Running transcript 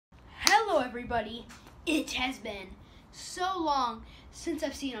everybody. It has been so long since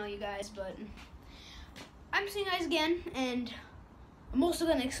I've seen all you guys, but I'm seeing you guys again, and I'm also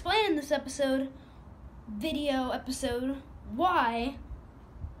going to explain in this video episode, why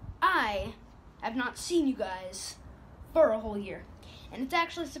I have not seen you guys for a whole year. And it's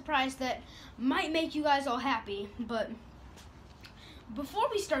actually a surprise that might make you guys all happy, but before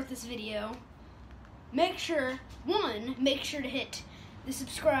we start this video, make sure to hit the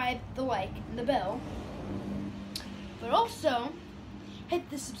subscribe, the like, and the bell. But also, hit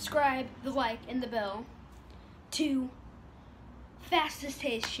the subscribe, the like, and the bell to Fastest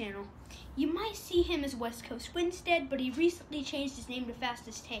Tay's channel. You might see him as West Coast Winstead, but he recently changed his name to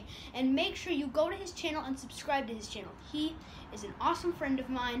Fastest Tay. And make sure you go to his channel and subscribe to his channel. He is an awesome friend of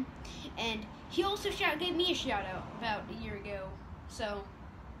mine, and he also gave me a shout out about a year ago. So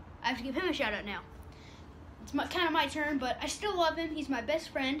I have to give him a shout out now. It's kind of my turn, but I still love him. He's my best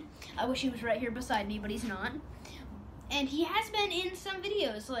friend. I wish he was right here beside me, but he's not. And he has been in some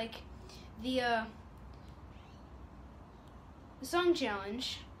videos, like the song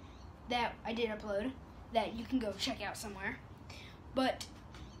challenge that I did upload, that you can go check out somewhere. But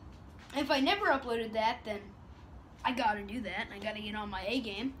if I never uploaded that, then I gotta do that. I gotta get on my A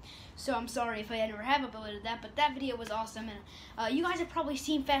game. So I'm sorry if I never have uploaded that, but that video was awesome. And you guys have probably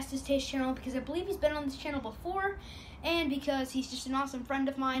seen Fastest Tay's channel because I believe he's been on this channel before, and because he's just an awesome friend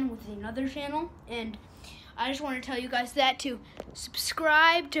of mine with another channel. And I just want to tell you guys that to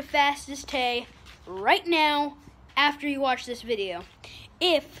subscribe to Fastest Tay right now after you watch this video.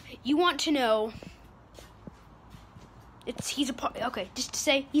 If you want to know, he's a part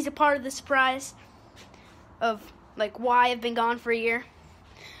of the surprise of like why I've been gone for a year.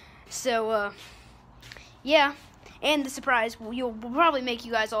 So yeah, and the surprise will probably make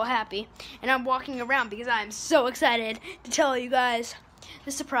you guys all happy. And I'm walking around because I'm so excited to tell you guys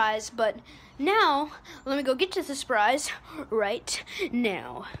the surprise. But now let me go get to the surprise right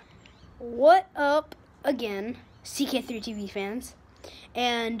now. What up again, CK3 TV fans?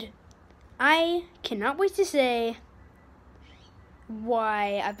 And I cannot wait to say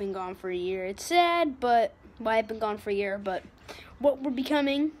why I've been gone for a year. It's sad, but why I've been gone for a year. But what we're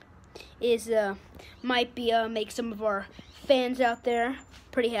becoming is might be make some of our fans out there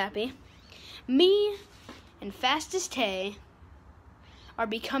pretty happy. Me and Fastest Tay are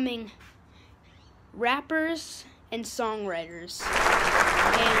becoming rappers and songwriters.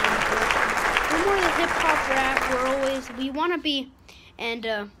 And we're more than hip hop rap. We want to be.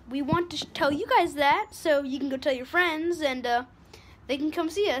 And we want to tell you guys that, so you can go tell your friends, and they can come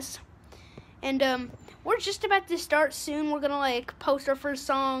see us. And we're just about to start soon. We're gonna post our first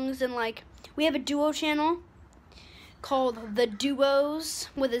songs, and we have a duo channel called The Duos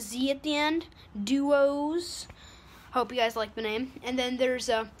with a Z at the end. Duos. Hope you guys like the name. And then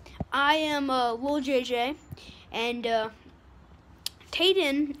there's I am Lil JJ, and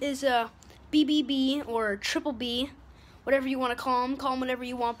Tayden is BBB or Triple B. Whatever you want to call him whatever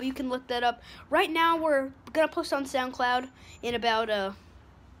you want, but you can look that up. Right now, we're going to post on SoundCloud in about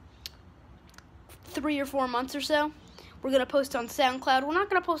 3 or 4 months or so. We're going to post on SoundCloud. We're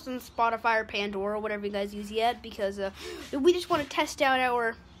not going to post on Spotify or Pandora or whatever you guys use yet, because we just want to test out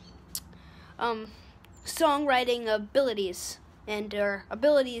our songwriting abilities and our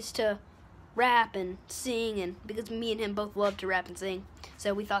abilities to rap and sing, and because me and him both love to rap and sing,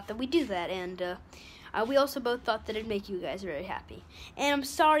 so we thought that we'd do that, and we also both thought that it'd make you guys very happy. And I'm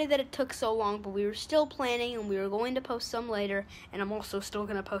sorry that it took so long, but we were still planning, and we were going to post some later, and I'm also still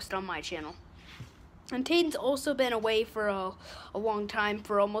going to post on my channel. And Tayden's also been away for a long time,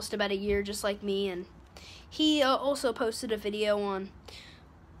 for almost about a year, just like me, and he also posted a video on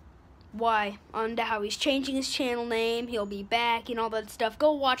how he's changing his channel name, he'll be back, and all that stuff.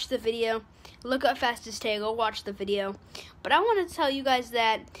 Go watch the video. Look up Fastest Tay, go watch the video. But I want to tell you guys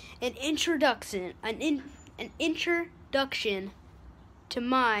that an introduction to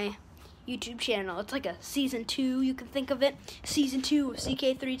my YouTube channel. It's like a season 2, you can think of it. Season 2 of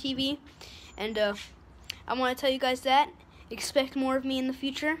CK3 TV. And I want to tell you guys that. Expect more of me in the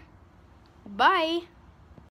future. Bye.